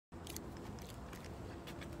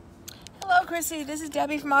Chrissy, this is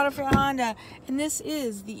Debbie from Auto Fair Honda, and this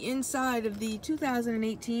is the inside of the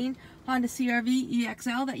 2018 Honda CR-V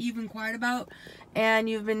EXL that you've inquired about and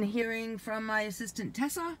you've been hearing from my assistant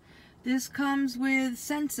Tessa. This comes with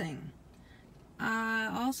sensing.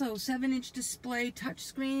 Also 7-inch display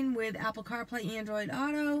touchscreen with Apple CarPlay, Android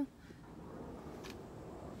Auto.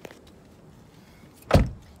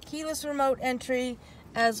 Keyless remote entry,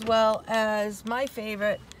 as well as my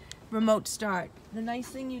favorite, remote start. The nice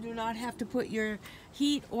thing, you do not have to put your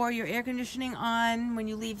heat or your air conditioning on when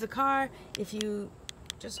you leave the car. If you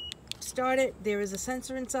just start it, there is a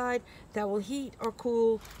sensor inside that will heat or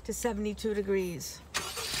cool to 72 degrees.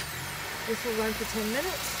 This will run for 10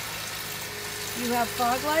 minutes. You have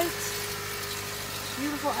fog lights,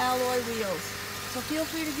 beautiful alloy wheels. So feel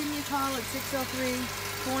free to give me a call at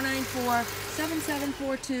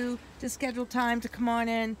 603-494-7742 to schedule time to come on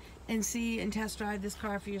in and see and test drive this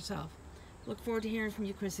car for yourself. Look forward to hearing from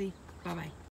you, Chrissy. Bye-bye.